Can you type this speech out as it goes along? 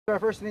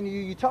First thing,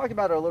 you talked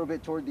about it a little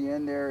bit toward the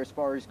end there as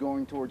far as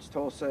going towards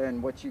Tulsa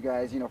and what you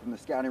guys, from the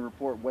scouting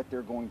report, what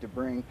they're going to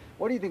bring.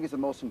 What do you think is the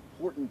most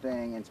important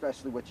thing, and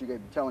especially what you're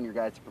telling your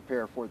guys to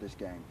prepare for this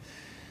game?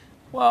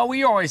 Well,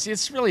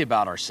 it's really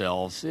about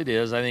ourselves. It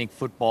is. I think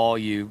football,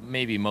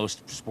 maybe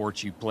most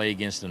sports you play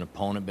against an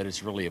opponent, but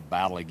it's really a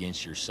battle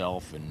against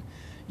yourself and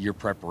your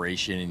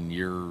preparation and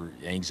your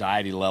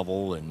anxiety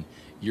level and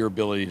your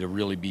ability to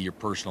really be your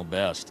personal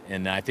best.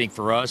 And I think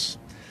for us,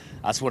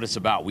 that's what it's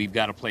about. We've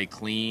got to play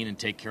clean and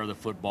take care of the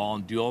football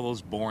and do all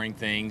those boring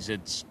things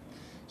that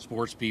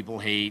sports people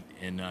hate,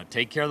 and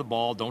take care of the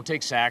ball. Don't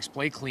take sacks.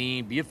 Play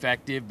clean. Be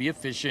effective. Be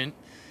efficient,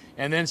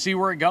 and then see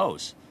where it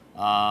goes.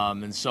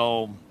 And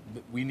so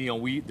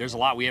there's a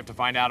lot we have to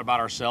find out about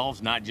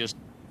ourselves, not just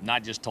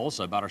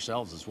Tulsa, about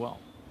ourselves as well.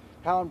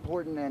 How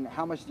important and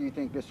how much do you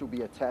think this will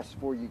be a test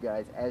for you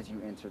guys as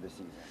you enter the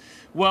season?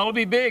 Well, it'll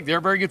be big. They're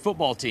a very good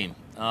football team,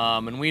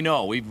 and we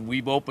know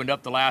we've opened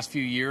up the last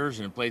few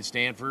years and played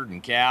Stanford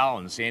and Cal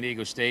and San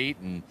Diego State,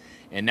 and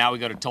now we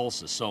go to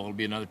Tulsa, so it'll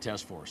be another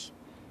test for us.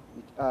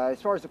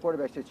 As far as the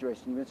quarterback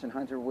situation, you mentioned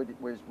Hunter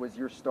was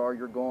your star.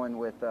 You're going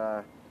with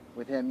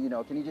him.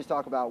 Can you just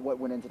talk about what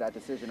went into that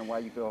decision and why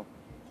you feel?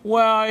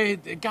 Well,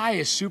 the guy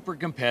is super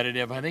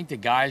competitive. I think the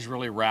guys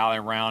really rally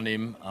around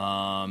him.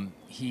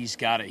 He's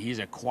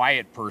a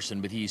quiet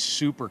person, but he's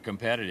super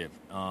competitive.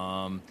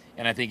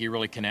 And I think he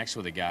really connects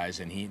with the guys,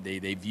 and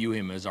they view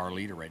him as our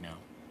leader right now.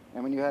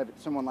 And when you have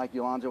someone like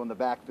Ulonzo in the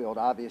backfield,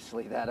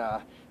 obviously that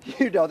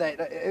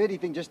that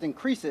anything just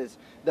increases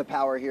the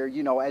power here.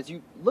 As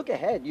you look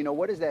ahead,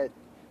 what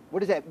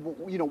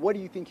do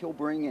you think he'll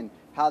bring and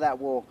how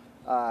that will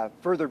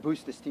further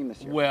boost this team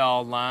this year?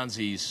 Well,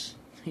 Lonzy's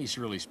he's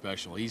really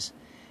special. He's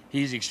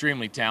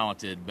extremely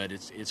talented, but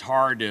it's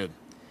hard to.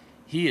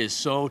 He is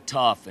so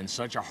tough and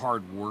such a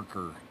hard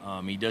worker.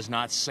 He does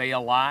not say a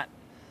lot,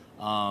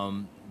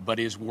 but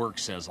his work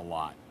says a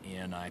lot.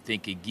 And I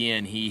think,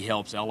 again, he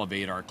helps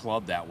elevate our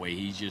club that way.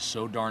 He's just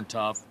so darn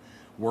tough,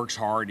 works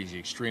hard. He's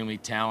extremely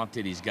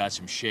talented. He's got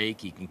some shake.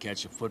 He can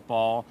catch a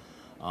football,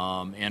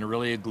 and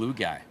really a glue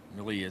guy.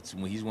 Really,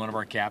 he's one of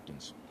our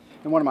captains.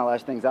 And one of my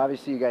last things,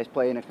 obviously you guys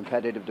play in a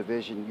competitive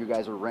division. You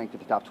guys are ranked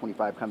at the top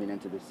 25 coming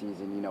into this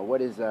season.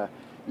 What is, I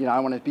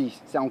don't want to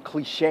sound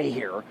cliche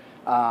here,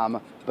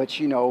 but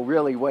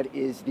really what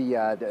is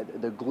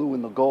the glue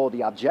and the goal,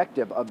 the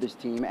objective of this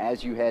team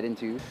as you head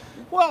into?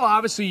 Well,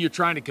 obviously you're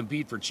trying to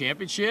compete for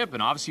championship,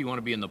 and obviously you want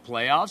to be in the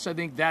playoffs. I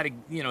think that,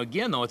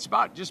 again, though, it's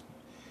about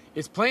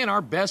it's playing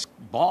our best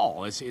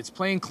ball. It's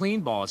playing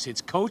clean ball.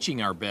 It's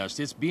coaching our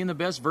best. It's being the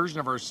best version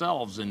of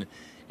ourselves. And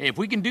if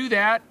we can do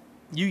that,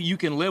 you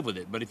can live with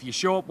it. But if you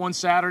show up one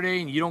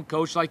Saturday and you don't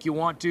coach like you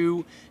want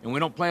to, and we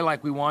don't play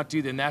like we want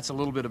to, then that's a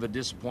little bit of a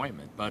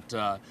disappointment.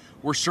 But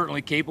we're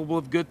certainly capable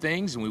of good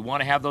things, and we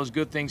want to have those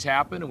good things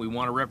happen, and we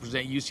want to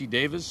represent UC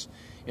Davis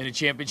in a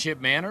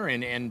championship manner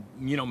and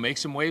make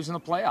some waves in the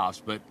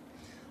playoffs. But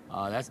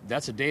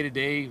that's a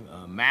day-to-day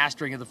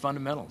mastering of the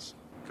fundamentals.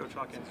 Coach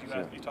Hawkins,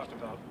 you talked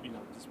about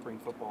the spring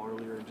football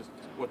earlier and just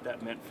what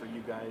that meant for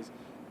you guys.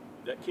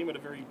 That came at a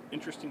very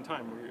interesting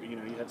time where you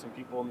had some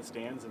people in the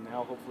stands, and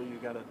now hopefully you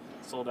got a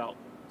sold out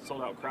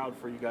crowd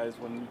for you guys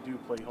when you do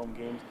play home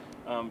games.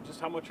 Just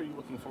how much are you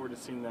looking forward to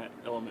seeing that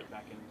element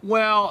back in?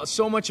 Well,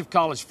 so much of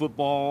college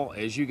football,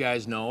 as you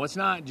guys know, it's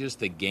not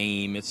just a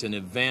game. It's an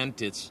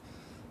event. It's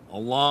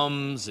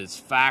alums. It's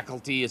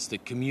faculty. It's the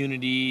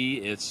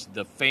community. It's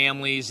the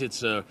families.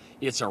 It's a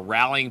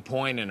rallying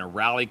point and a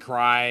rally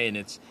cry, and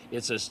it's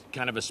a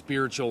kind of a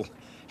spiritual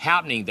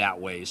happening that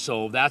way.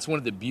 So that's one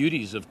of the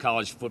beauties of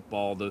college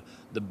football,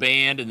 the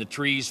band and the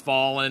trees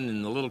falling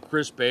and the little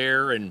crisp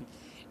air and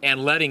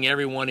letting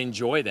everyone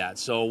enjoy that.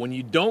 So when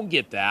you don't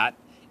get that,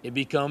 it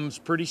becomes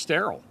pretty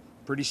sterile.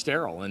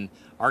 And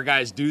our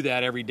guys do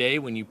that every day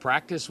when you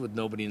practice with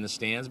nobody in the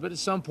stands. But at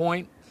some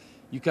point,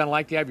 you kind of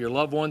like to have your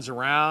loved ones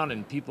around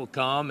and people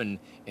come and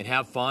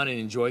have fun and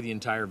enjoy the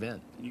entire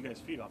event. You guys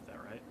feed off that,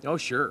 right? Oh,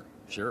 sure.